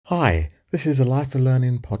Hi, this is a Life of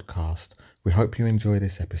Learning podcast. We hope you enjoy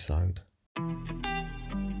this episode.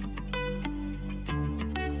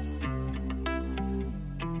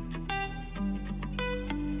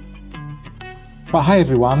 But hi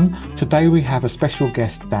everyone, today we have a special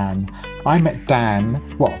guest, Dan. I met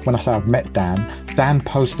Dan, well, when I say I've met Dan, Dan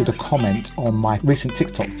posted a comment on my recent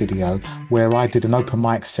TikTok video where I did an open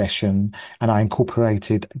mic session and I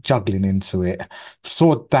incorporated juggling into it.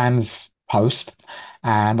 Saw Dan's post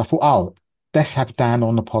and I thought, oh, let's have Dan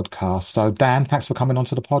on the podcast. So Dan, thanks for coming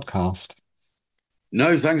onto the podcast.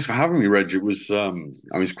 No, thanks for having me, Reg.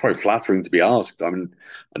 It's quite flattering to be asked. I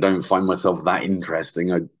don't find myself that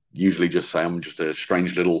interesting. I usually just say I'm just a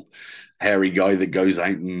strange little hairy guy that goes out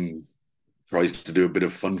and tries to do a bit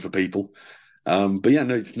of fun for people. But yeah,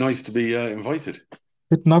 no, it's nice to be invited.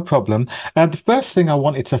 No problem. The first thing I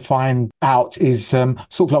wanted to find out is sort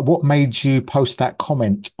of like what made you post that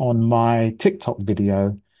comment on my TikTok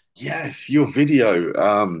video. Yes, your video.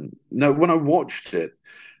 No, when I watched it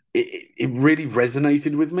really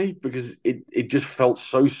resonated with me because it just felt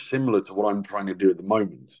so similar to what I'm trying to do at the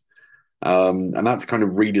moment. And that's kind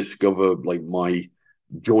of rediscover like my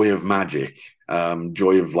joy of magic,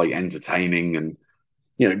 joy of like entertaining and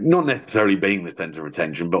not necessarily being the center of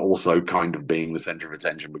attention, but also kind of being the center of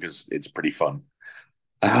attention because it's pretty fun.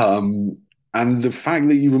 Um, and the fact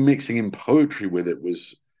that you were mixing in poetry with it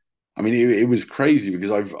was, it was crazy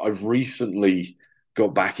because I've recently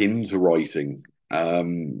got back into writing,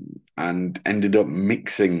 and ended up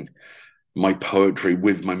mixing my poetry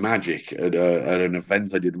with my magic at an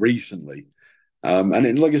event I did recently.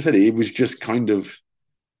 Like I said, it was just kind of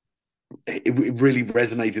it really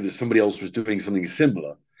resonated that somebody else was doing something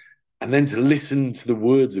similar. And then to listen to the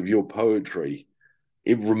words of your poetry,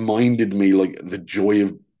 it reminded me like the joy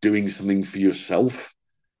of doing something for yourself.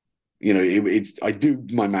 I do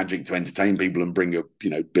my magic to entertain people and bring a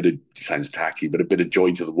bit of, sounds tacky, but a bit of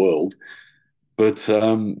joy to the world. But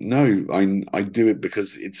no, I do it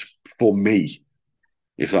because it's for me,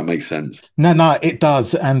 if that makes sense. No, no, it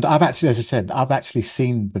does. And I've actually, as I said, I've actually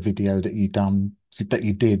seen the video that you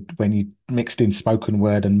did when you mixed in spoken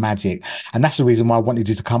word and magic. And that's the reason why I wanted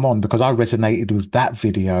you to come on because I resonated with that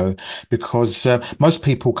video because most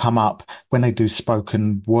people come up when they do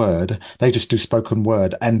spoken word, they just do spoken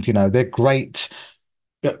word and they're great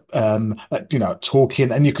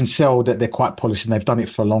talking, and you can tell that they're quite polished and they've done it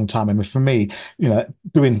for a long time. I mean, for me,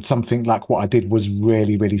 doing something like what I did was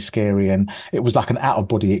really, really scary, and it was like an out of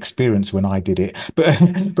body experience when I did it. But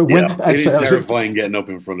but Yeah, when it is so, terrifying getting up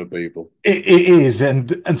in front of people. it is,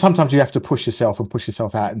 and sometimes you have to push yourself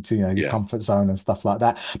out into your Yeah. comfort zone and stuff like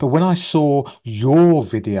that. But when I saw your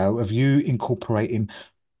video of you incorporating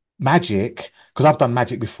magic, because I've done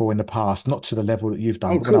magic before in the past, not to the level that you've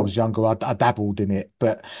done, Oh, but when I cool. was younger, I dabbled in it,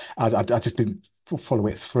 but I just didn't follow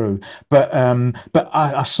it through. But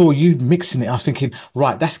I saw you mixing it. I'm thinking,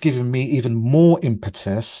 right, that's giving me even more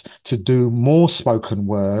impetus to do more spoken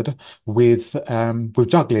word with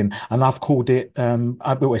juggling, and I've called it.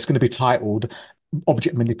 Well, it's going to be titled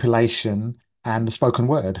 "Object Manipulation and the Spoken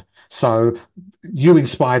Word." So you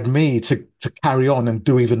inspired me to carry on and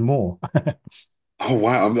do even more. Oh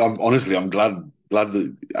wow. I'm honestly, I'm glad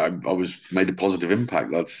that I was made a positive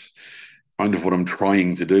impact. That's kind of what I'm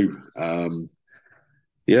trying to do.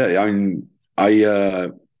 Yeah,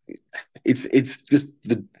 it's just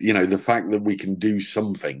the fact that we can do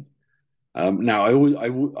something. Now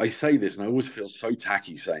I say this and I always feel so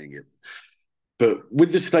tacky saying it, but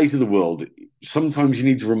with the state of the world, sometimes you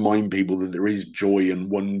need to remind people that there is joy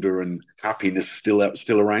and wonder and happiness still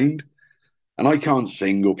around. And I can't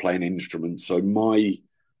sing or play an instrument, so my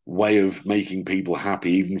way of making people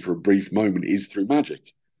happy, even for a brief moment, is through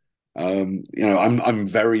magic. I'm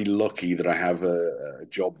very lucky that I have a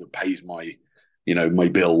job that pays my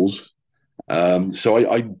bills.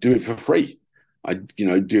 So I do it for free. I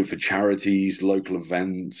do it for charities, local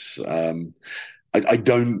events. I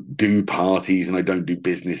don't do parties and I don't do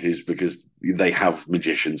businesses because they have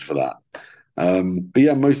magicians for that. But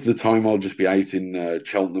yeah, most of the time I'll just be out in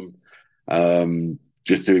Cheltenham,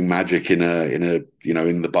 just doing magic in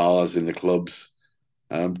the bars, in the clubs,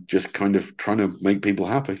 just kind of trying to make people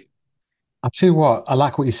happy. I tell you what, I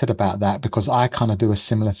like what you said about that because I kind of do a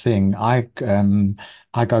similar thing. I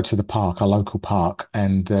go to the park, a local park,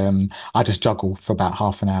 and I just juggle for about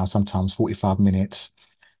half an hour, sometimes 45 minutes.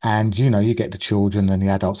 And you get the children and the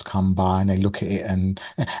adults come by and they look at it and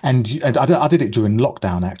I did it during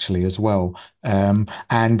lockdown actually as well.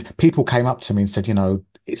 And people came up to me and said,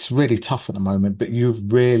 it's really tough at the moment, but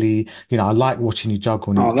you've really, I like watching you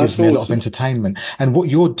juggle and Oh, it gives that's me a lot of awesome. entertainment. And what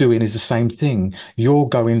you're doing is the same thing. You're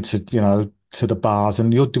going to, to the bars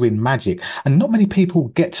and you're doing magic. And not many people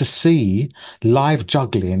get to see live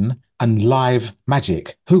juggling and live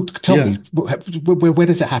magic. Who tell Yeah. me where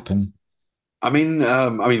does it happen?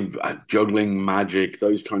 Juggling, magic,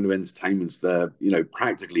 those kind of entertainments, they're,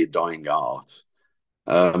 practically a dying art.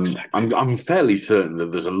 I'm fairly certain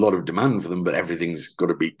that there's a lot of demand for them, but everything's got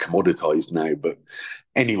to be commoditized now. But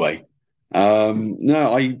anyway,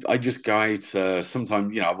 no, I just go out.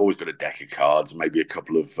 Sometimes, I've always got a deck of cards, maybe a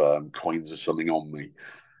couple of coins or something on me,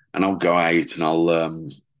 and I'll go out and I'm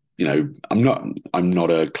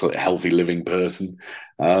not a healthy living person,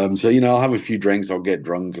 so I'll have a few drinks, I'll get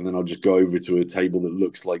drunk, and then I'll just go over to a table that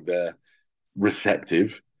looks like they're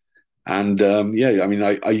receptive. And yeah,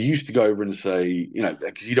 I used to go over and say,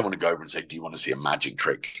 because you don't want to go over and say, do you want to see a magic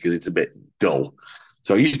trick? Because it's a bit dull.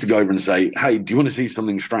 So I used to go over and say, hey, do you want to see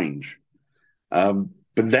something strange? But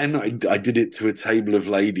then I did it to a table of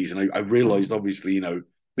ladies, and I realized, obviously,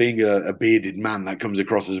 being a bearded man, that comes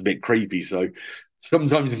across as a bit creepy. So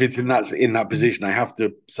sometimes if it's in that position, I have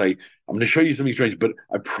to say, I'm going to show you something strange, but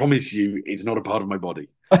I promise you it's not a part of my body.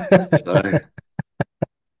 So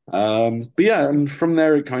but yeah, and from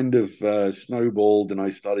there it kind of snowballed, and I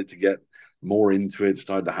started to get more into it.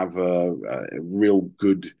 Started to have a real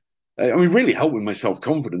good, really helped with my self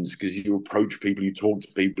confidence, because you approach people, you talk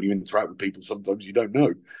to people, you interact with people. Sometimes you don't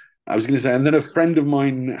know. I was going to say, and then a friend of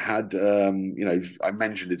mine had, I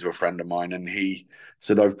mentioned it to a friend of mine, and he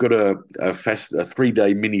said, "I've got a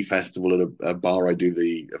 3-day mini festival at a bar I do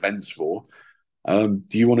the events for. Do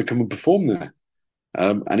you want to come and perform there?"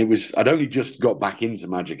 And I'd only just got back into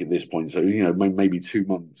magic at this point, so maybe 2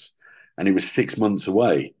 months, and it was 6 months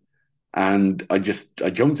away. And I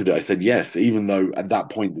jumped at it. I said yes, even though at that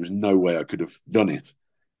point there was no way I could have done it.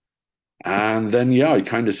 And then yeah, I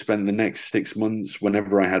kind of spent the next 6 months,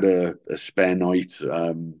 whenever I had a spare night,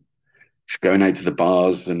 just going out to the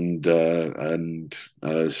bars and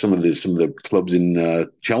some of the clubs in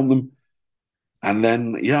Cheltenham. And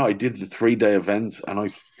then yeah, I did the 3-day event, and I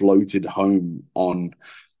floated home on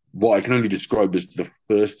what I can only describe as the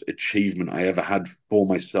first achievement I ever had for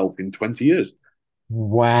myself in 20 years.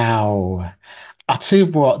 Wow. I tell you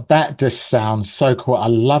what, that just sounds so cool. I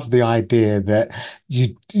love the idea that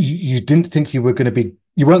you didn't think you were going to be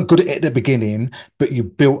you weren't good at it at the beginning, but you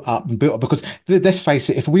built up and built up. Because let's face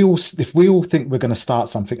it, if we all think we're going to start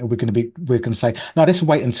something and we're going to say, no, let's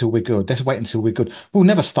wait until we're good. Let's wait until we're good. We'll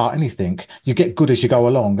never start anything. You get good as you go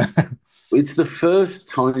along. It's the first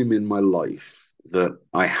time in my life that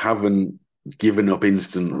I haven't given up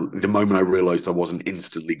instantly the moment I realized I wasn't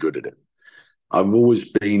instantly good at it. I've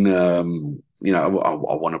always been, I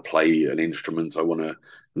want to play an instrument, I want to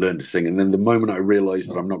learn to sing. And then the moment I realized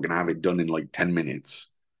that I'm not going to have it done in like 10 minutes,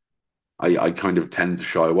 I kind of tend to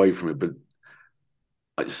shy away from it. But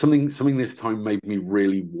something this time made me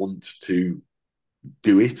really want to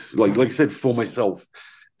do it. Like I said, for myself,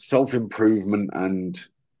 self improvement, and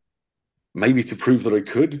maybe to prove that I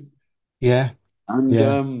could. Yeah, And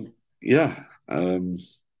yeah, yeah,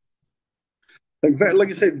 like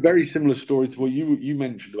I said, very similar story to what you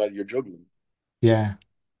mentioned about your juggling. yeah.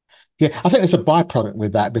 Yeah, I think there's a byproduct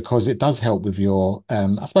with that because it does help with your,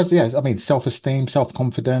 I suppose, yeah, I mean, self-esteem,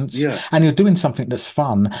 self-confidence, Yeah, and you're doing something that's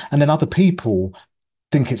fun, and then other people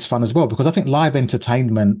think it's fun as well. Because I think live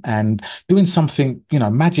entertainment and doing something,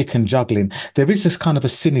 magic and juggling, there is this kind of a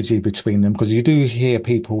synergy between them because you do hear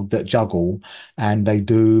people that juggle and they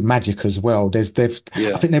do magic as well. I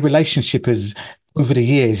yeah. think their relationship is over the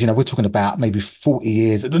years, we're talking about maybe 40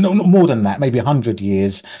 years, no, not more than that, maybe 100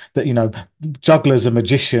 years, that, jugglers and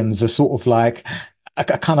magicians are sort of like, I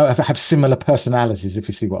kind of have similar personalities, if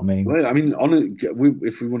you see what I mean. Well,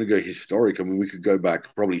 if we want to go historic, we could go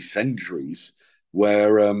back probably centuries,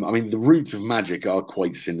 where the roots of magic are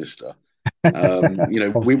quite sinister.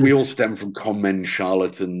 We all stem from con men,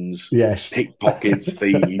 charlatans, Yes. pickpockets,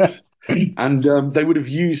 thieves, and they would have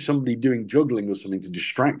used somebody doing juggling or something to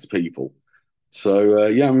distract people. So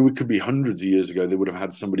yeah, we could be hundreds of years ago. They would have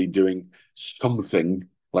had somebody doing something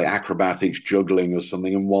like acrobatics, juggling, or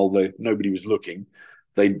something, and while nobody was looking,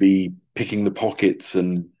 they'd be picking the pockets.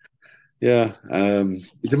 And yeah,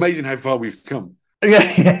 it's amazing how far we've come.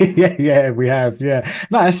 Yeah, yeah, we have. Yeah.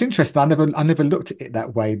 No, it's interesting. I never looked at it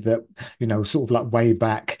that way, that, sort of like way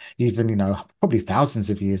back, even, probably thousands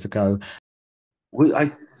of years ago. Well, I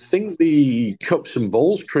think the cups and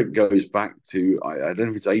balls trick goes back to, I don't know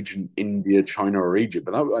if it's ancient India, China, or Egypt,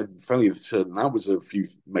 but I'm fairly certain that was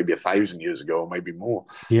maybe 1,000 years ago, or maybe more.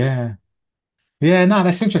 Yeah. Yeah, no,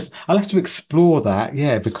 that's interesting. I'll have to explore that.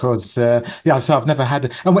 Yeah, because yeah, so I've never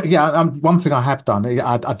had. And yeah, one thing I have done.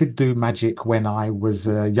 I did do magic when I was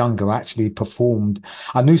younger. I actually performed.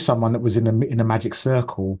 I knew someone that was in a magic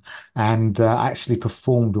circle, and I actually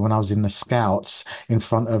performed when I was in the Scouts in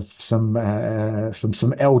front of some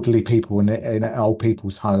elderly people in an old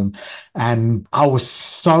people's home, and I was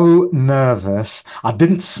so nervous. I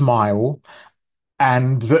didn't smile.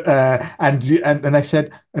 And they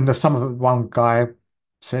said, and some of one guy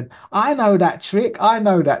said, "I know that trick. I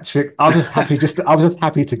know that trick." I was just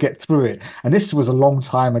happy to get through it. And this was a long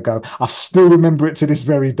time ago. I still remember it to this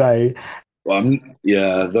very day.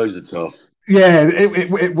 Yeah, those are tough. Yeah,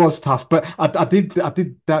 it was tough, but I did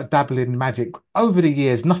dabble in magic over the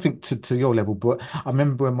years. Nothing to your level, but I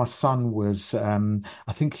remember when my son was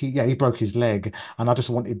I think he broke his leg, and I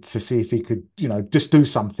just wanted to see if he could just do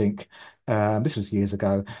something. This was years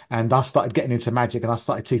ago, and I started getting into magic, and I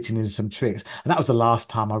started teaching him some tricks, and that was the last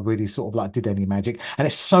time I really sort of like did any magic. And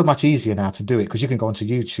it's so much easier now to do it because you can go onto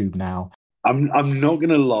YouTube now. I'm not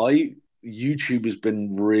gonna lie, YouTube has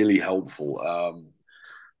been really helpful.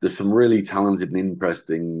 There's some really talented and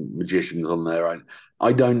interesting magicians on there.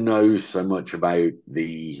 I don't know so much about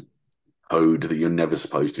the code that you're never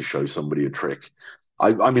supposed to show somebody a trick.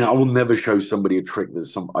 I mean, I will never show somebody a trick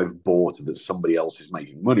that I've bought that somebody else is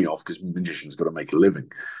making money off because magicians got to make a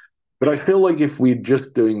living. But I feel like if we're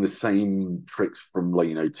just doing the same tricks from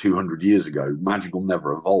 200 years ago, magic will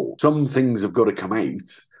never evolve. Some things have got to come out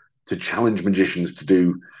to challenge magicians to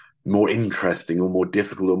do more interesting or more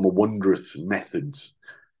difficult or more wondrous methods.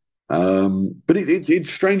 But it's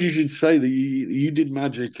strange you should say that you did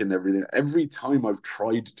magic and everything. Every time I've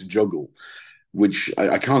tried to juggle, which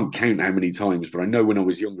I can't count how many times, but I know when I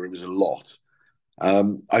was younger it was a lot.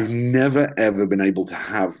 I've never ever been able to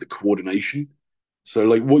have the coordination. So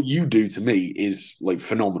like what you do to me is like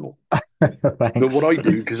phenomenal. But what Thanks. I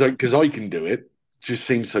do because I can do it just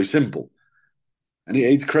seems so simple. And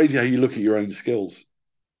it's crazy how you look at your own skills.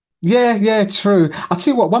 Yeah, yeah, true. I'll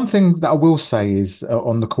tell you what, one thing that I will say is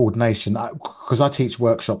on the coordination, because I teach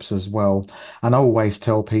workshops as well, and I always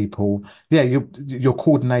tell people, yeah, your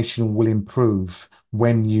coordination will improve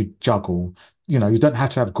when you juggle. You don't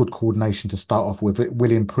have to have good coordination to start off with, it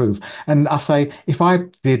will improve. And I say, if I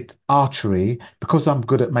did archery, because I'm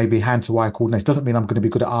good at maybe hand to eye coordination, doesn't mean I'm going to be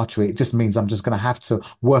good at archery. It just means I'm just going to have to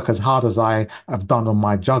work as hard as I have done on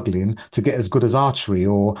my juggling to get as good as archery,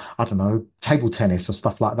 or I don't know, table tennis or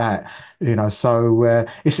stuff like that. So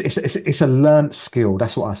it's a learnt skill.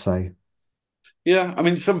 That's what I say. Yeah, I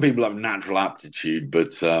mean some people have natural aptitude,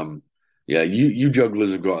 but yeah, you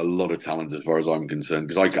jugglers have got a lot of talent as far as I'm concerned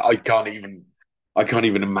because I can't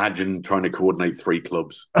even imagine trying to coordinate three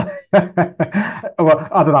clubs. Well,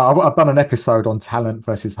 I don't know. I've done an episode on talent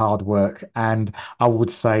versus hard work, and I would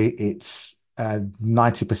say it's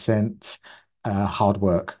 90% hard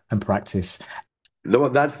work and practice.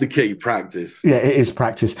 That's the key, practice. Yeah, it is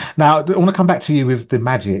practice. Now, I want to come back to you with the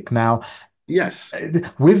magic. Now, Yes.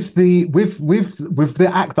 with the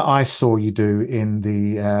act that I saw you do in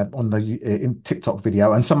the on the in TikTok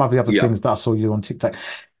video and some of the other Yeah. things that I saw you on TikTok,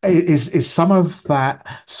 is some of that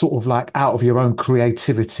sort of like out of your own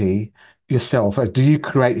creativity yourself? Do you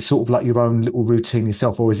create sort of like your own little routine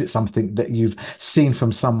yourself, or is it something that you've seen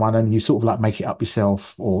from someone and you sort of like make it up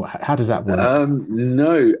yourself, or how does that work?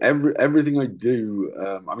 No, everything I do,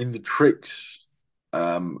 I mean the tricks,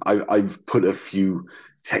 I've put a few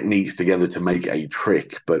techniques together to make a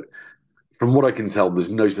trick, but from what I can tell,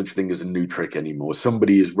 there's no such thing as a new trick anymore.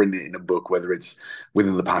 Somebody has written it in a book, whether it's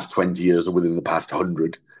within the past 20 years or within the past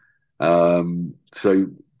 100. So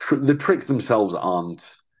the tricks themselves aren't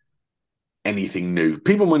anything new.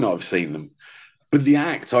 People might not have seen them, but the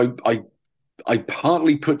act I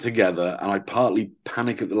partly put together and I partly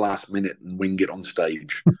panic at the last minute and wing it on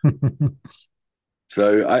stage.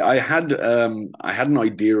 So I had an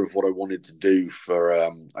idea of what I wanted to do for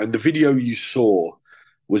and the video you saw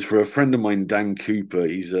was for a friend of mine, Dan Cooper.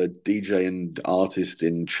 He's a DJ and artist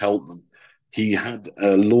in Cheltenham. He had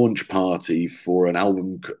a launch party for an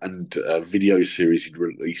album and video series he'd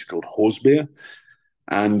released called Horsebeer,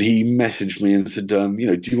 and he messaged me and said, do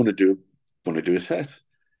you want to do a set?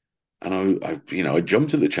 And I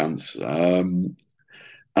jumped at the chance, and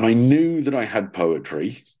I knew that I had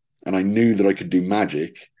poetry, and I knew that I could do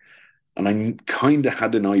magic, and I kind of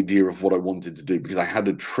had an idea of what I wanted to do because I had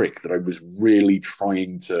a trick that I was really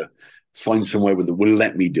trying to find somewhere that will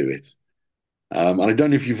let me do it. And I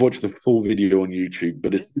don't know if you've watched the full video on YouTube,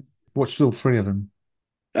 but it's Watched all three of them.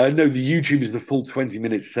 no, the YouTube is the full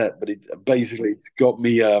 20-minute set, but it's got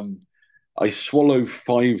me. I swallow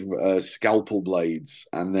five scalpel blades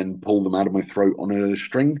and then pull them out of my throat on a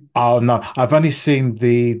string. Oh no, I've only seen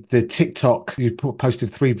the TikTok. You posted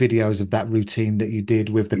 3 videos of that routine that you did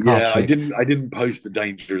with the card Yeah, trick. I didn't post the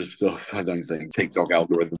dangerous stuff, I don't think. TikTok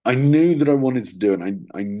algorithm. I knew that I wanted to do it, and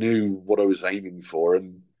I knew what I was aiming for,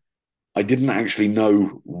 and I didn't actually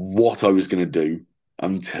know what I was going to do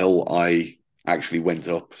until I actually went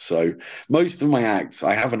up. So most of my acts,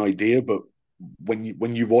 I have an idea, but when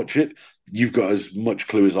you watch it, you've got as much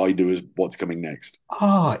clue as I do as what's coming next.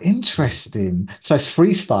 Ah, interesting. So it's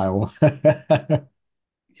freestyle.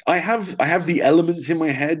 I have the elements in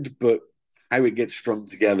my head, but how it gets strung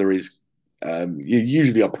together is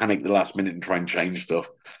usually I panic the last minute and try and change stuff.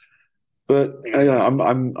 But yeah,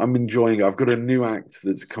 I'm enjoying it. I've got a new act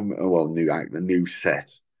that's come. Oh, well, new act, a new set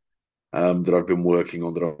that I've been working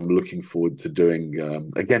on that I'm looking forward to doing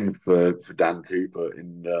again for Dan Cooper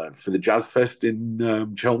in for the Jazz Fest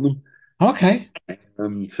in Cheltenham. Okay.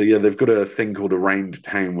 So yeah, they've got a thing called Around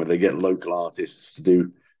Town where they get local artists to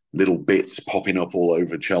do little bits popping up all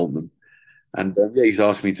over Cheltenham. And yeah, he's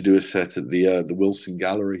asked me to do a set at the Wilson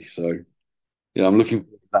Gallery. So yeah, I'm looking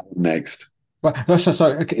forward to that one next. Well, so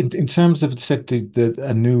okay, in terms of said the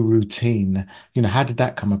a new routine, how did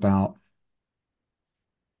that come about?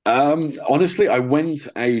 Honestly, I went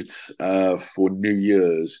out for New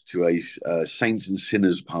Year's to a Saints and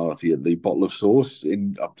Sinners party at the Bottle of Sauce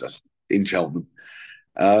in up just in Cheltenham,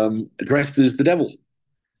 dressed as the devil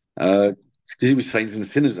because it was Saints and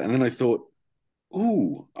Sinners. And then I thought,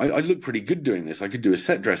 ooh, I look pretty good doing this. I could do a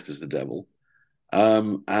set dressed as the devil.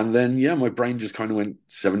 And then yeah, my brain just kind of went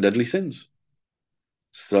Seven Deadly Sins.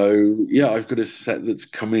 So yeah, I've got a set that's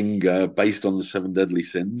coming based on the Seven Deadly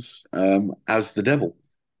Sins as the devil.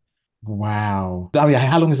 Wow. Oh yeah,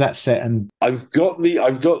 how long is that set? And I've got the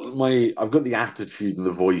attitude and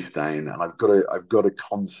the voice down, and I've got a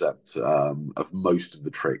concept of most of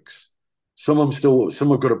the tricks. Some I've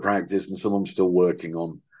got to practice, and some I'm still working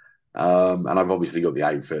on. And I've obviously got the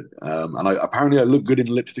outfit, and apparently I look good in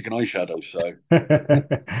lipstick and eyeshadow.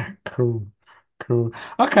 So cool. Cool.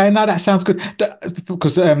 Okay, no, that sounds good.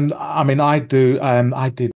 Because I mean, I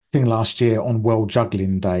did thing last year on World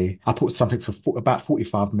Juggling Day. I put something for about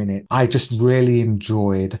 45 minutes. I just really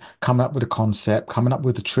enjoyed coming up with a concept, coming up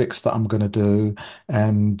with the tricks that I'm going to do,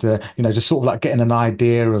 and just sort of like getting an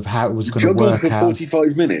idea of how it was you going to juggled for work out.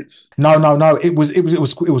 45 minutes. No, no, no. It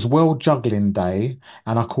was World Juggling Day,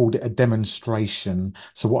 and I called it a demonstration.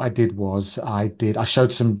 So what I did was I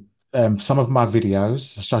showed some of my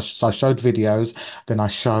videos. So I showed videos, then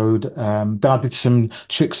I did some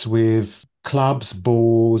tricks with clubs,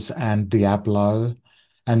 balls, and Diablo.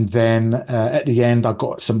 And then at the end, I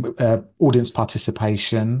got some audience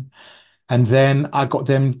participation. And then I got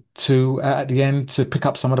them to at the end to pick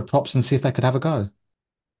up some of the props and see if they could have a go.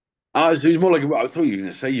 So it's more like I thought you were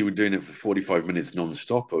going to say you were doing it for 45 minutes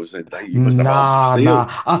non-stop. I was saying that you must have arms of Nah, nah.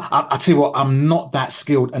 steel. I tell you what, I'm not that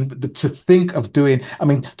skilled. And to think of doing, I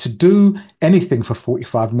mean, to do anything for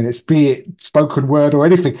 45 minutes, be it spoken word or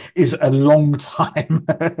anything, is a long time.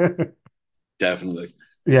 Definitely.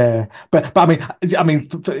 Yeah, but I mean,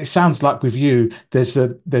 it sounds like with you, there's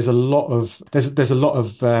a lot of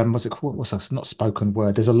what's it called? What's that? Not spoken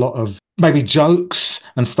word. There's a lot of maybe jokes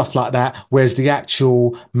and stuff like that. Whereas the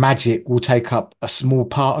actual magic will take up a small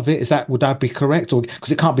part of it. Would that be correct? Or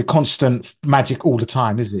because it can't be constant magic all the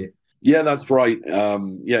time, is it? Yeah, that's right.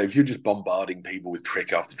 Yeah, if you're just bombarding people with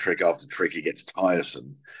trick after trick after trick, it gets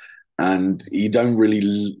tiresome, and you don't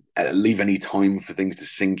really leave any time for things to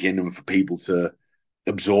sink in and for people to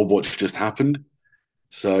absorb what's just happened.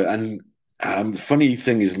 So, and funny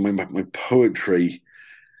thing is, my poetry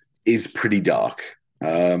is pretty dark.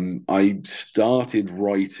 I started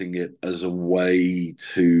writing it as a way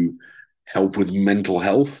to help with mental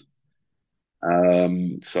health.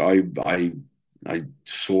 So I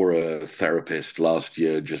saw a therapist last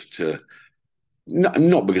year just to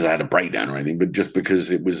not because I had a breakdown or anything, but just because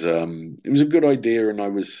it was a good idea, and I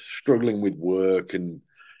was struggling with work and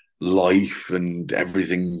life and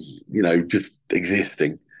everything, just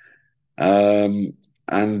existing. Um,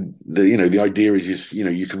 and the idea is just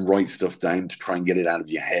you can write stuff down to try and get it out of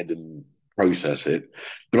your head and process it.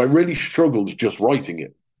 But I really struggled just writing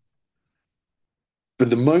it. But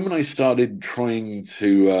the moment I started trying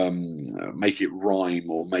to make it rhyme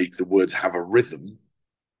or make the words have a rhythm,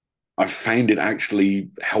 I found it actually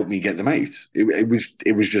helped me get them out.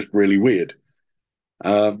 It was just really weird,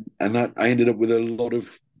 and that I ended up with a lot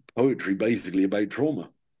of poetry basically about trauma.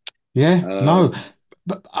 Yeah, no, Um,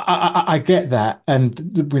 but I get that,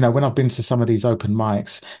 and when I've been to some of these open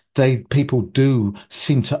mics, they people do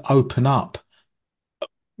seem to open up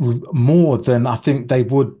more than I think they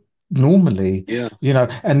would. normally, Yeah.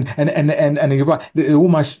 and you're right.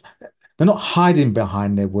 They're not hiding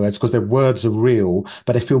behind their words because their words are real,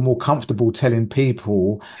 but they feel more comfortable telling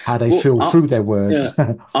people how they Well, feel through their yeah, words.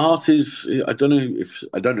 art is. I don't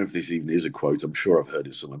know if this even is a quote. I'm sure I've heard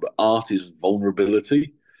it somewhere, but art is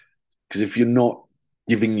vulnerability. Because if you're not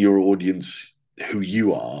giving your audience who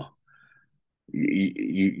you are,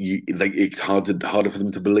 like it's harder for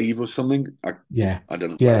them to believe or something. Yeah, I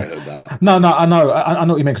don't know where I yeah. heard that. No, no, I know what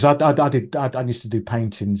you mean because I used to do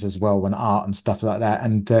paintings as well and art and stuff like that.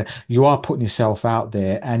 And you are putting yourself out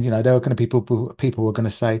there, and there are going to be people who are going to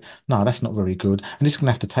say, no, that's not very good, and just going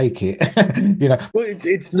to have to take it. you know. Well,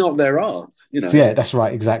 it's not their art, So yeah, that's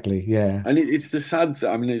right, exactly. Yeah, and it's the sad.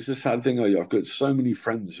 I mean, it's the sad thing. I've got so many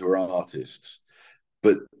friends who are artists,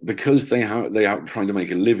 but because they are trying to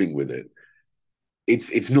make a living with it,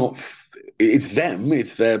 it's not. It's them.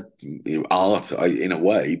 It's their art in a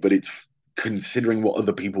way, but it's considering what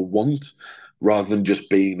other people want rather than just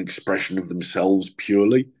being an expression of themselves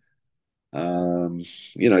purely. Um,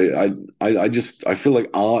 I feel like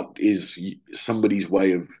art is somebody's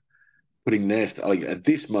way of putting their like at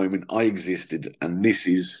this moment I existed and this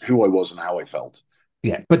is who I was and how I felt.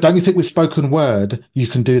 yeah. But don't you think with spoken word you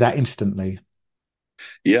can do that instantly?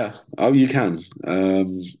 Yeah, oh, you can.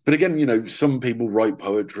 But again, some people write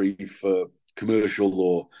poetry for commercial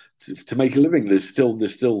or to make a living. There's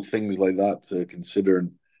still things like that to consider,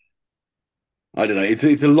 and I don't know.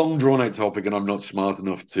 It's a long drawn out topic, and I'm not smart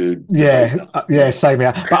enough to debate Yeah, that. yeah, same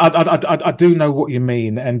here. But I do know what you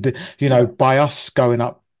mean, and Yeah, by us going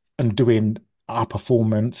up and doing our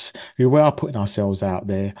performance, we are putting ourselves out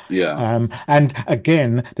there. yeah, And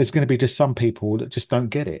again, there's going to be just some people that just don't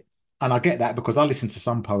get it, and I get that because I listen to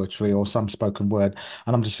some poetry or some spoken word,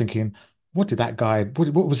 and I'm just thinking, what did that guy?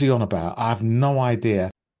 What was he on about? I have no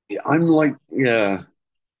idea. yeah.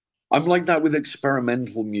 I'm like that with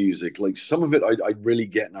experimental music. Like some of it I really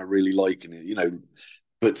get and I really like, and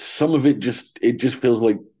but some of it just feels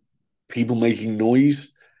like people making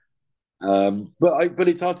noise. But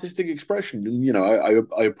it's artistic expression, and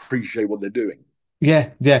I appreciate what they're doing.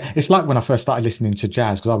 Yeah, yeah. It's like when I first started listening to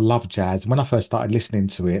jazz because I love jazz. When I first started listening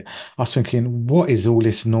to it, I was thinking, what is all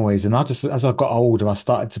this noise? And as I got older, I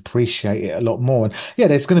started to appreciate it a lot more. And yeah,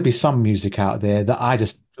 there's going to be some music out there that I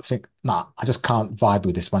just think, nah, I just can't vibe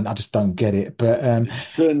with this one. I just don't get it. But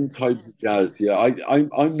Certain types of jazz, yeah.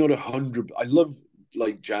 I'm not 100. I love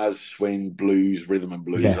like jazz, swing, blues, rhythm and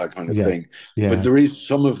blues, yeah, that kind of yeah, thing. But yeah. there is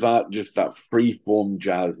some of that, just that free form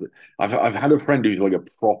jazz. I've had a friend who's like a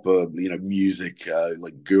proper, music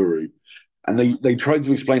like guru, and they tried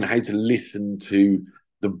to explain how to listen to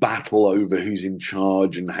the battle over who's in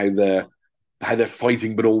charge and how they're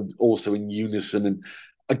fighting, but also in unison. And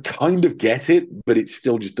I kind of get it, but it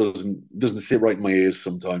still just doesn't sit right in my ears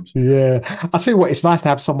sometimes. Yeah, I tell you what, it's nice to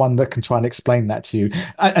have someone that can try and explain that to you.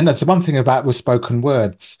 And that's the one thing about with spoken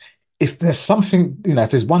word. If there's something,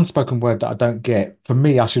 if there's one spoken word that I don't get, for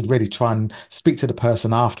me, I should really try and speak to the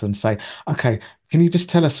person after and say, okay, can you just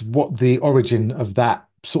tell us what the origin of that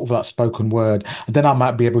sort of like spoken word? And then I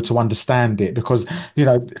might be able to understand it because,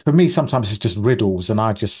 for me, sometimes it's just riddles and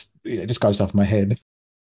it just goes off my head.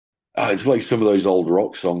 It's like some of those old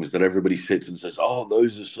rock songs that everybody sits and says, "Oh,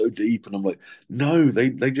 those are so deep," and I'm like, "No, they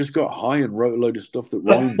just got high and wrote a load of stuff that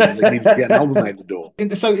rhymed because they needed to get an album out the door."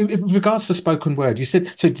 So, in regards to spoken word, you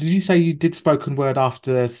said, so did you say you did spoken word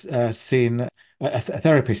after seeing a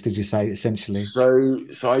therapist, did you say, essentially? So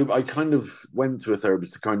I kind of went to a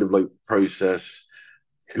therapist to kind of like process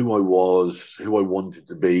who I was, who I wanted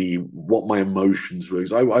to be, what my emotions were.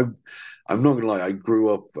 'Cause I'm not gonna lie, I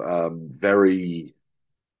grew up very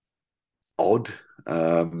odd.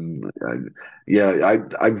 Yeah,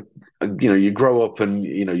 you grow up and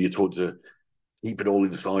you're taught to keep it all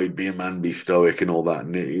inside, be a man, be stoic, and all that,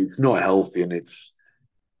 and it's not healthy, and it's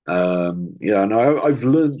yeah, no, I've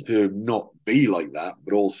learned to not be like that,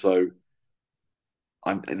 but also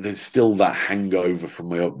there's still that hangover from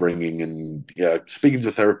my upbringing, and yeah, speaking to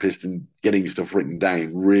a therapist and getting stuff written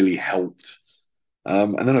down really helped.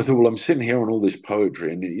 And then I thought, well, I'm sitting here on all this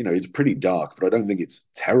poetry, and it's pretty dark, but I don't think it's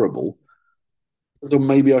terrible. So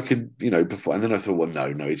maybe I could, perform. And then I thought, well, no,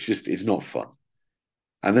 it's not fun.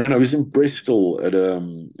 And then I was in Bristol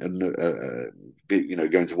going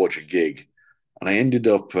to watch a gig, and I ended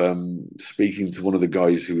up speaking to one of the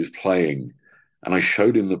guys who was playing, and I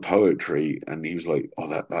showed him the poetry, and he was like, "Oh,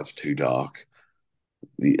 that's too dark."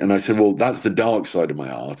 And I said, "Well, that's the dark side of my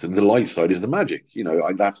art, and the light side is the magic.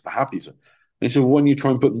 That's the happy side." And he said, "Well, why don't you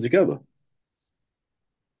try and put them together?"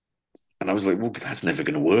 And I was like, well, that's never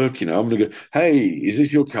going to work. I'm going to go, hey, is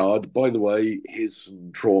this your card? By the way, here's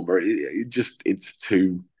some trauma. I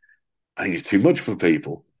think it's too much for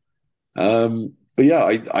people. But yeah,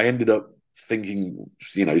 I ended up thinking,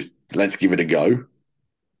 let's give it a go.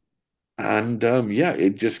 And yeah,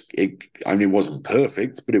 I mean, it wasn't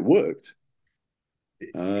perfect, but it worked.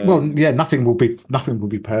 Well, Um, yeah, nothing will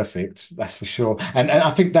be perfect, that's for sure. And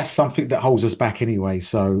I think that's something that holds us back anyway.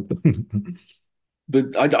 So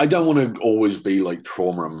but I don't want to always be like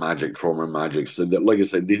trauma and magic. So that, like I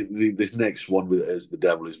said, this next one with as the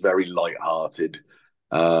devil is very light-hearted.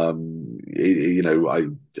 I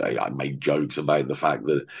made jokes about the fact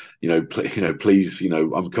that please,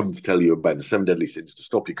 I'm coming to tell you about the seven deadly sins to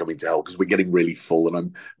stop you coming to hell because we're getting really full, and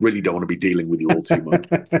I really don't want to be dealing with you all too much.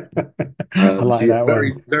 I So like yeah, that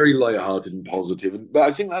very, one. very light-hearted and positive. But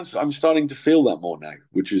I think I'm starting to feel that more now,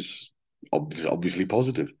 which is obviously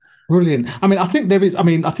positive. Brilliant. I mean, I think there is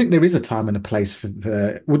a time and a place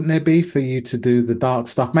wouldn't there be for you to do the dark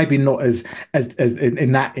stuff? Maybe not as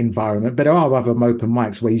in that environment, but there are other open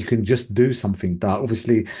mics where you can just do something dark.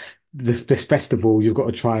 Obviously, this festival, you've got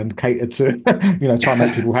to try and cater to, try and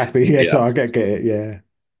make people happy. Yeah, Yeah. so I get it. Yeah,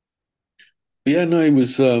 Yeah, no, it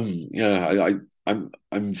was yeah,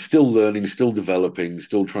 I'm still learning, still developing,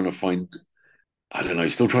 still trying to find I don't know,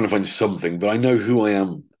 still trying to find something, but I know who I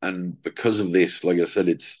am. And because of this, like I said,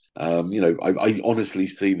 it's I honestly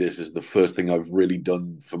see this as the first thing I've really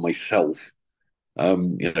done for myself,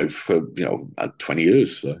 for 20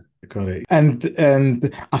 years. So got it.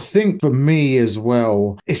 And I think for me as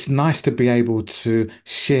well, it's nice to be able to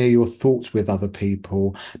share your thoughts with other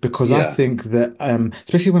people because I yeah. think that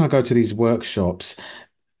especially when I go to these workshops.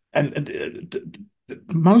 And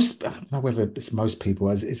most, I don't know whether it's most people,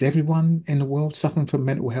 is everyone in the world suffering from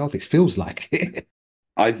mental health? It feels like it.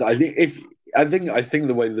 I think if I think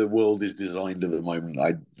the way the world is designed at the moment,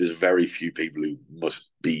 there's very few people who must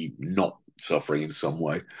be not suffering in some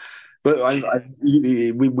way. But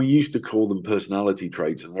we used to call them personality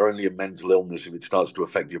traits, and they're only a mental illness if it starts to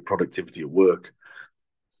affect your productivity at work.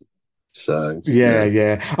 So, Yeah,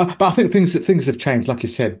 yeah. But I think things have changed. Like you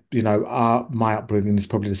said, my upbringing is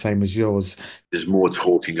probably the same as yours. there's more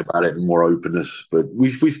talking about it and more openness, but we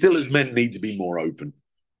still as men need to be more open.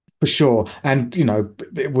 For sure. And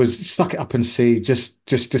it was suck it up and see, just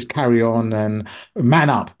carry on and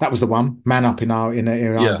man up. That was the one. Man up in our Yeah,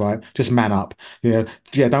 environment. Just man up. Yeah,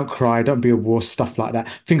 don't cry, don't be a wuss, stuff like that.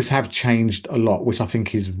 Things have changed a lot, which I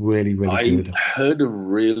think is really, really I good. heard a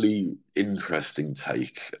really interesting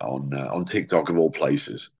take on TikTok of all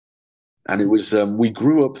places, and it was we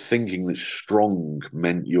grew up thinking that strong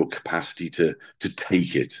meant your capacity to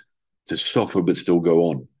take it, to suffer but still go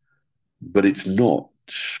on. But it's not.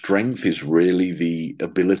 Strength is really the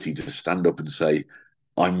ability to stand up and say,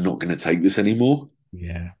 I'm not going to take this anymore.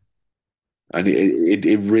 Yeah. And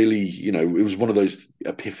it really, it was one of those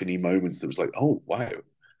epiphany moments that was like, oh, wow.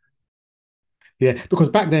 Yeah, because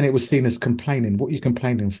back then it was seen as complaining. What are you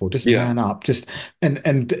complaining for? Just Yeah. man up. Just and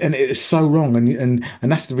it's so wrong. And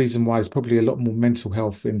that's the reason why there's probably a lot more mental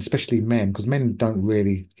health in especially men, because men don't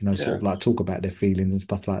really, sort Yeah. of like talk about their feelings and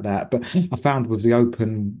stuff like that. But I found with the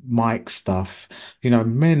open mic stuff,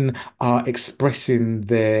 men are expressing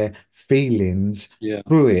their feelings Yeah.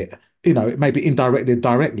 through it, maybe indirectly,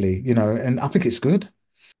 directly, and I think it's good.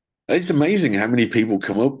 It's amazing how many people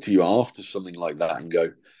come up to you after something like that and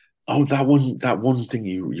go, oh, that one thing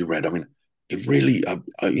you read. I mean, it really,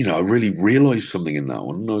 I really realized something in that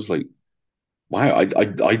one. And I was like, wow,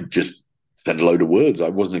 I just said a load of words. I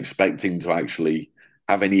wasn't expecting to actually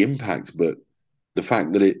have any impact, but the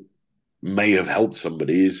fact that it may have helped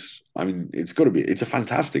somebody is, I mean, it's a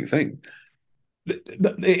fantastic thing.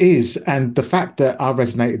 It is, and the fact that I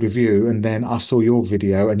resonated with you, and then I saw your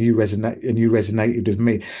video, and you resonated with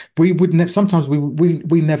me. We would ne sometimes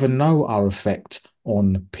we never know our effect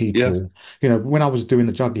on Yeah. people. When I was doing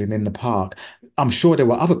the juggling in the park, I'm sure there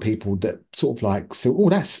were other people that sort of like said, "Oh,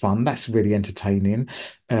 that's fun. That's really entertaining."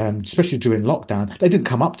 Especially during lockdown, they didn't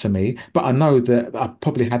come up to me, but I know that I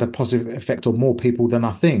probably had a positive effect on more people than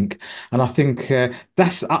I think. And I think I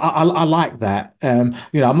like that. I'm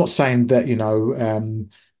not saying that,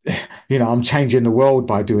 I'm changing the world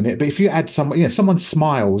by doing it, but if you add someone, if someone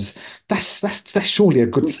smiles, that's surely a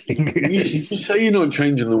good thing. You say you're not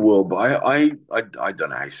changing the world, but I don't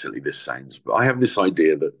know how silly this sounds, but I have this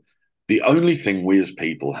idea that the only thing we as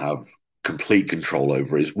people have complete control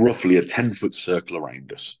over is roughly a 10-foot circle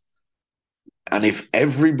around us. And if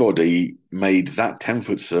everybody made that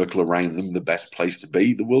 10-foot circle around them the best place to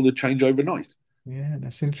be, the world would change overnight. Yeah,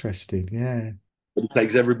 that's interesting. Yeah. But it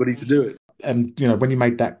takes everybody to do it. And when you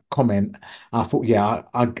made that comment, I thought, yeah,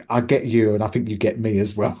 I get you, and I think you get me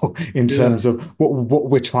as well in Yeah. terms of what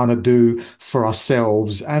we're trying to do for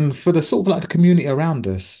ourselves and for the sort of like the community around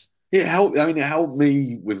us. It helped. I mean, it helped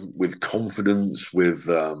me with confidence, with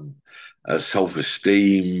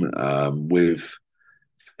self-esteem, with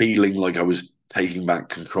feeling like I was taking back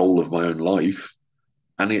control of my own life,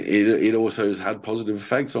 and it also has had positive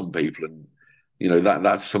effects on people, and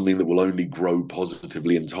that's something that will only grow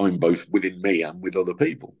positively in time, both within me and with other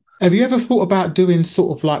people. Have you ever thought about doing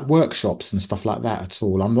sort of like workshops and stuff like that at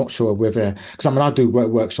all? I'm not sure whether, because I mean, I do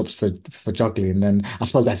workshops for juggling, and I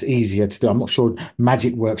suppose that's easier to do. I'm not sure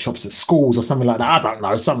magic workshops at schools or something like that. I don't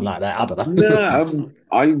know, something like that. I don't No, know.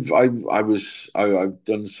 I've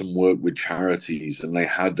done some work with charities, and they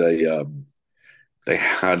had a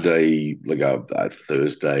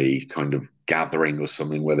Thursday kind of gathering or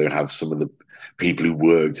something where they'd have some of the people who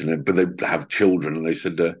worked in it, but they'd have children, and they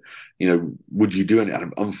said, would you do any?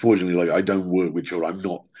 And unfortunately, like I don't work with children.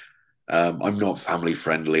 I'm not family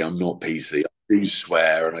friendly. I'm not PC. I do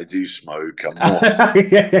swear and I do smoke. I'm not.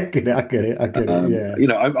 Yeah, I get it. I get it. I get it. Yeah.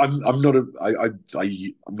 I'm not a.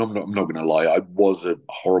 I'm not going to lie. I was a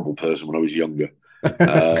horrible person when I was younger,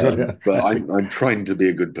 Got it. but I'm trying to be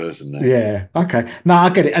a good person now. Yeah. Okay. No, I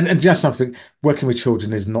get it. And just something, working with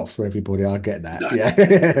children is not for everybody. I get that. No,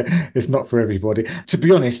 Yeah. It's not for everybody. To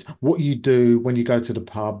be honest, what you do when you go to the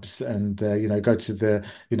pubs and go to the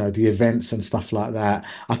events and stuff like that,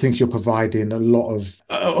 I think you're providing a lot of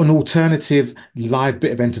an alternative live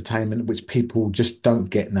bit of entertainment which people just don't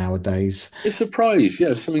get nowadays. it's a surprise.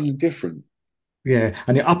 Yeah, something different. Yeah,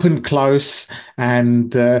 and you're up and close,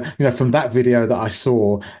 and from that video that I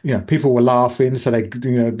saw, people were laughing, so they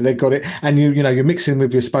got it, and you're mixing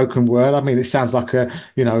with your spoken word. I mean, it sounds like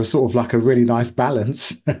sort of like a really nice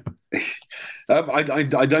balance. I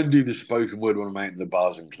don't do the spoken word when I'm out in the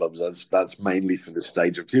bars and clubs. That's mainly for the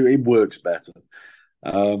stage of two. It works better.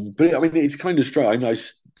 But I mean, it's kind of strange. When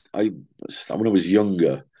I was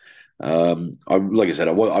younger, like I said,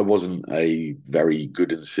 I wasn't a very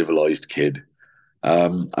good and civilized kid.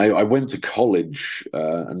 I went to college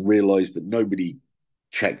and realized that nobody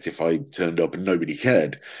checked if I turned up and nobody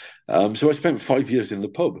cared. So I spent 5 years in the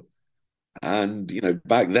pub. And,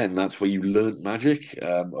 back then, that's where you learnt magic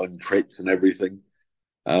and tricks and everything.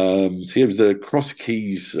 So it was the Cross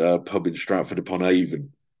Keys pub in Stratford upon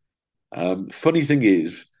Avon. Funny thing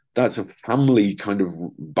is, that's a family kind of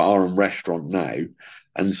bar and restaurant now.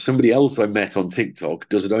 And somebody else I met on TikTok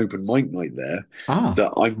does an open mic night there Ah,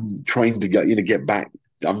 that I'm trying to get back.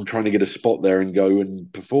 I'm trying to get a spot there and go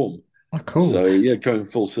and perform. oh, cool. So yeah, going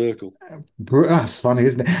full circle. That's funny,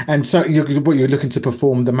 isn't it? And so you're looking to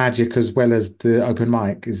perform the magic as well as the open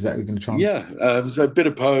mic? Is that you're going to try and? Yeah, so a bit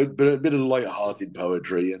of a bit of light-hearted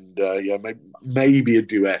poetry, and yeah, maybe a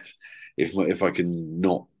duet if I can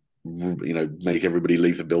not make everybody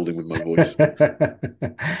leave the building with my voice.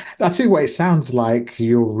 I'll tell you what, it sounds like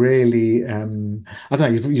you're really I don't know,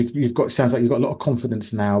 you've got sounds like you've got a lot of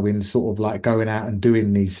confidence now in sort of like going out and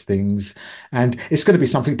doing these things. And it's going to be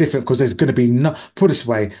something different because there's going to be no put this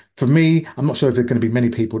way, for me, I'm not sure if there are going to be many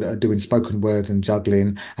people that are doing spoken word and juggling,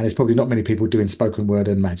 and there's probably not many people doing spoken word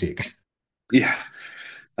and magic. Yeah.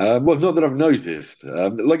 Well, not that I've noticed.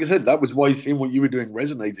 Like I said, that was why seeing what you were doing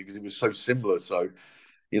resonated because it was so similar. So,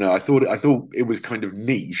 I thought it was kind of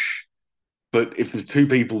niche, but if there's two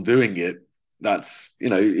people doing it, that's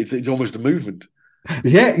it's almost a movement.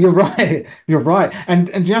 Yeah, you're right. You're right. And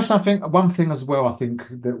do you know something? One thing as well, I think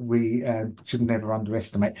that we should never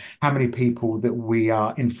underestimate how many people that we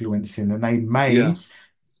are influencing, and they Yeah, may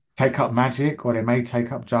take up magic, or they may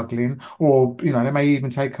take up juggling, or they may even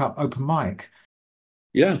take up open mic,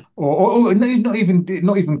 yeah. or not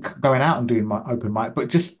even going out and doing my open mic, but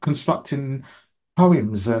just constructing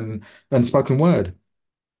poems and spoken word.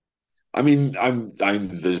 I mean,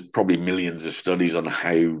 there's probably millions of studies on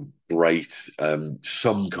how great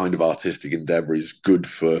some kind of artistic endeavor is good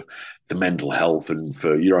for the mental health and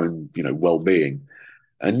for your own, well-being.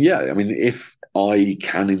 And yeah, I mean, if I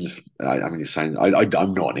can, I mean, it's saying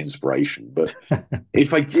I'm not an inspiration, but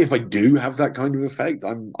if I do have that kind of effect,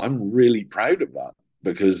 I'm really proud of that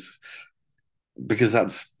because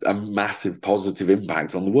that's a massive positive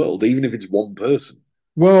impact on the world, even if it's one person.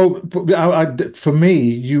 Well, for me,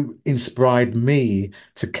 you inspired me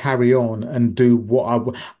to carry on and do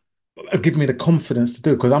what give me the confidence to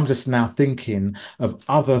do because I'm just now thinking of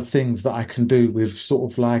other things that I can do with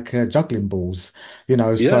sort of like juggling balls,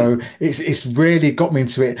 Yeah, so it's really got me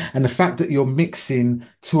into it. And the fact that you're mixing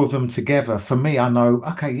two of them together, for me, I know,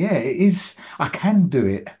 okay, yeah, it is, I can do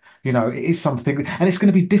it. It is something, and it's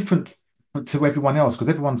going to be different to everyone else because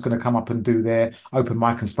everyone's going to come up and do their open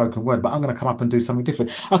mic and spoken word, but I'm going to come up and do something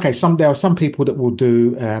different. Okay, there are some people that will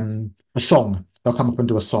do a song they'll come up and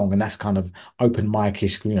do a song, and that's kind of open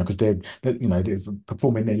mic-ish, because they're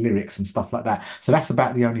performing their lyrics and stuff like that. So that's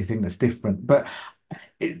about the only thing that's different. But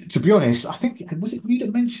to be honest, I think was it you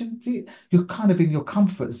that mentioned it? You're kind of in your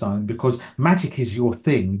comfort zone because magic is your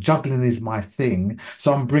thing, juggling is my thing.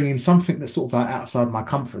 So I'm bringing something that's sort of like outside my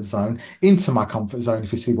comfort zone into my comfort zone,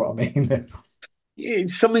 if you see what I mean.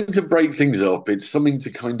 It's something to break things up. It's something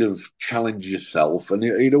to kind of challenge yourself, and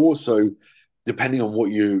it also, depending on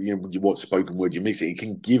what what spoken word you mix it, it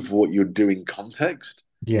can give what you're doing context.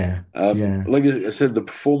 Yeah, yeah. Like I said, the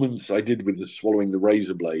performance I did with the swallowing the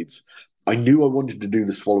razor blades, I knew I wanted to do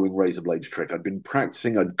the swallowing razor blades trick. I'd been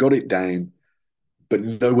practicing, I'd got it down, but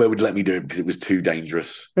nowhere would let me do it because it was too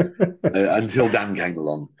dangerous until Dan came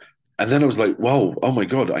along. And then I was like, "Whoa, oh my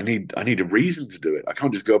God, I need a reason to do it. I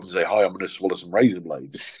can't just go up and say, 'Hi, I'm going to swallow some razor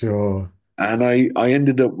blades.'" Sure. And I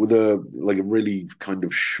ended up with a really kind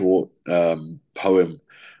of short poem,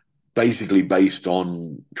 basically based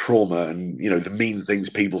on trauma and the mean things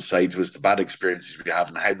people say to us, the bad experiences we have,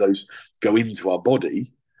 and how those go into our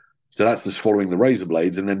body. So that's the swallowing the razor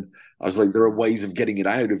blades. And then I was like, there are ways of getting it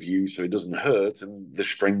out of you so it doesn't hurt, and the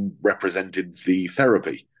string represented the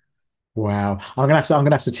therapy. Wow. I'm gonna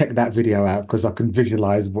have to check that video out because I can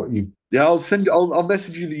visualize what you. Yeah, I'll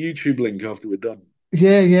message you the YouTube link after we're done.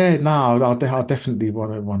 Yeah, yeah. No, I'll definitely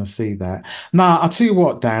want to see that. Now, I'll tell you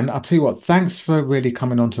what, Dan. I'll tell you what. Thanks for really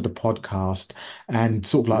coming onto the podcast and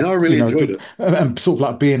sort of like, No, I really enjoyed it. and sort of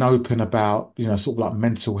like being open about, sort of like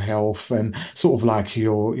mental health and sort of like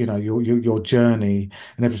your journey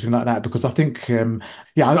and everything like that. Because I think,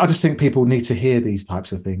 yeah, I just think people need to hear these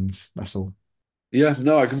types of things. That's all. Yeah,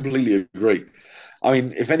 no, I completely agree. I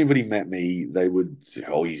mean, if anybody met me, they would say,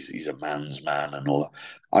 "Oh, he's a man's man," and all that.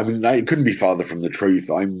 I mean, it couldn't be farther from the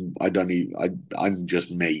truth. I don't even, I'm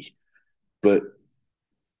just me. But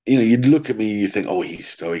you'd look at me, you think, "Oh, he's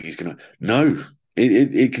stoic. He's gonna." No,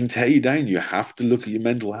 it can tear you down. You have to look at your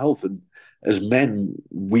mental health, and as men,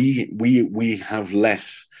 we have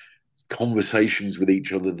less conversations with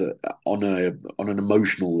each other that on an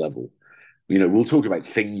emotional level. We'll talk about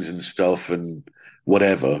things and stuff and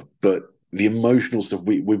whatever, but the emotional stuff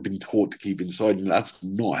we've been taught to keep inside, and that's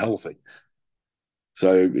not healthy.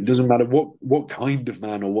 So it doesn't matter what kind of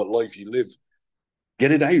man or what life you live,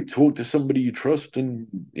 get it out, talk to somebody you trust, and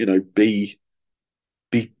be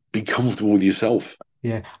comfortable with yourself.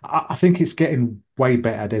 Yeah, I think it's getting way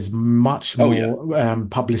better. There's much Oh yeah, more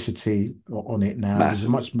publicity on it now. There's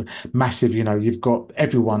massive. much massive, you've got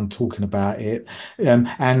everyone talking about it. And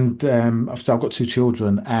so I've got two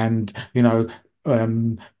children, and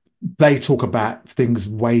um, they talk about things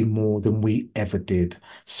way more than we ever did.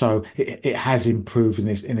 So it has improved, and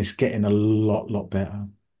it's getting a lot better.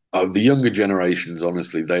 The younger generations,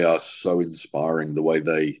 honestly, they are so inspiring the way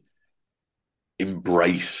they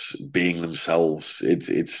embrace being themselves.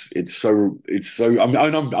 It's so.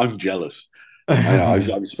 I'm jealous. I know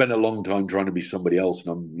I've spent a long time trying to be somebody else,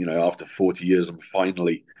 and after 40 years, I'm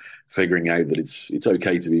finally figuring out that it's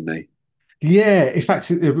okay to be me. Yeah, in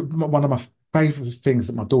fact, one of my favorite things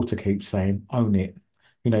that my daughter keeps saying, own it.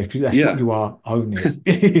 If that's what Yeah, you are, own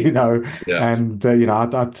it. yeah, And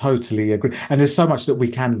I totally agree. And there's so much that we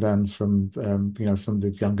can learn from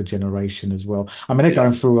the younger generation as well. I mean, they're yeah,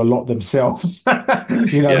 going through a lot themselves,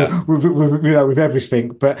 yeah, with everything.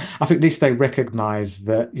 But I think at least they recognize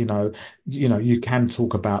that, you can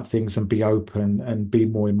talk about things and be open and be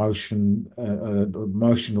more emotional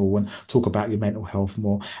and talk about your mental health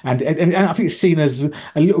more. And I think it's seen as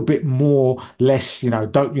a little bit more less,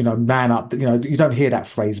 don't, man up. You don't hear that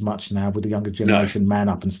phrase much now with the younger no. generation, man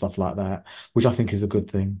up and stuff like that, which I think is a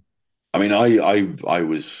good thing. I mean, I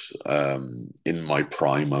was in my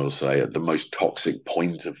prime, I will say, at the most toxic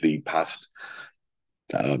point of the past,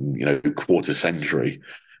 quarter century,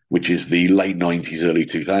 which is the late 90s, early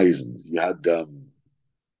 2000s. You had,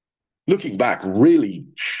 looking back, really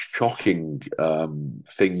shocking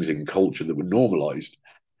things in culture that were normalized.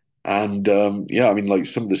 And yeah, I mean, like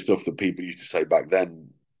some of the stuff that people used to say back then,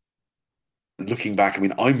 looking back, I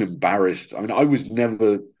mean, I'm embarrassed. I mean, I was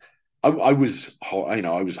never, I was,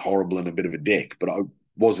 I was horrible and a bit of a dick, but I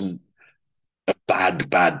wasn't a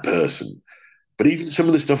bad person. But even some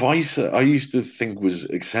of the stuff I used to think was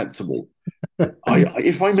acceptable,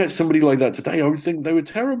 if I met somebody like that today, I would think they were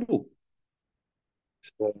terrible.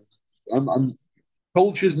 So I'm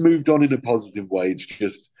culture's moved on in a positive way. It's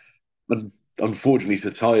just, unfortunately,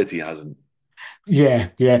 society hasn't. Yeah,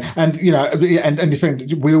 yeah, and and the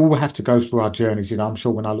thing we all have to go through our journeys. I'm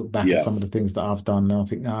sure when I look back at Yeah. some of the things that I've done, I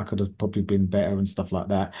think, I could have probably been better and stuff like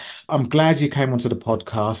that. I'm glad you came onto the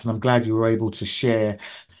podcast, and I'm glad you were able to share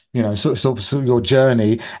sort of your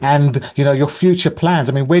journey and, your future plans.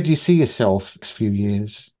 I mean, where do you see yourself next few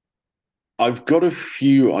years? I've got a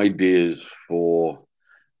few ideas for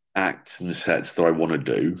acts and sets that I want to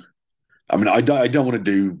do. I mean, I don't want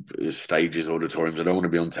to do stages, auditoriums. I don't want to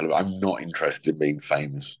be on television. I'm not interested in being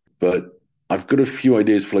famous, but I've got a few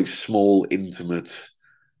ideas for like small, intimate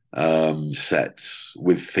sets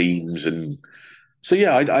with themes. And so,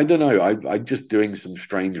 yeah, I don't know. I'm just doing some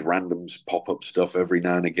strange, random pop-up stuff every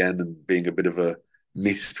now and again and being a bit of a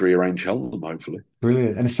mystery around Cheltenham, hopefully.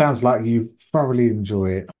 Brilliant. And it sounds like you thoroughly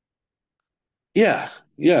enjoy it. Yeah,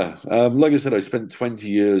 yeah. Like I said, I spent 20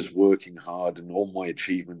 years working hard, and all my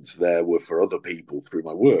achievements there were for other people through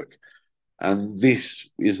my work. And this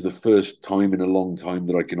is the first time in a long time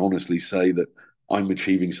that I can honestly say that I'm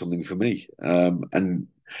achieving something for me. And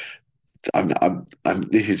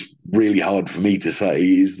this is really hard for me to say,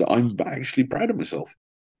 is that I'm actually proud of myself.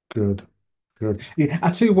 Good. Good. Yeah,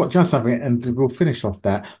 I tell you what, just something, and we'll finish off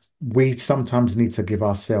that. We sometimes need to give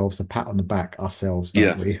ourselves a pat on the back ourselves,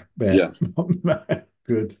 don't Yeah, we? Yeah. yeah.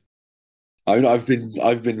 Good. I've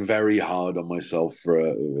been very hard on myself for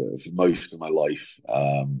most of my life,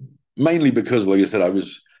 mainly because, like I said, I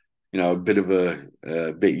was, a bit of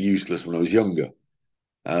a bit useless when I was younger.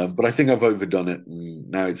 But I think I've overdone it,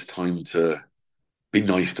 and now it's time to be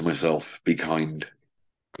nice to myself, be kind.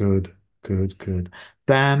 Good. Good. Good.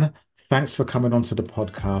 Dan, thanks for coming onto the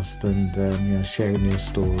podcast and sharing your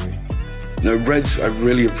story. No, Reg, I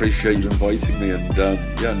really appreciate you inviting me, and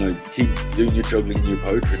yeah, no, keep doing your juggling and your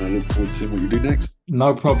poetry, and I look forward to seeing what you do next.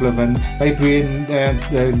 No problem. And maybe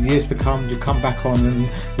in years to come, you come back on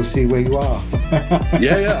and we'll see where you are.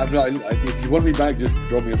 Yeah, yeah. If you want me back, just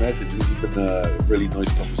drop me a message. This has been a really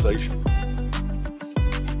nice conversation.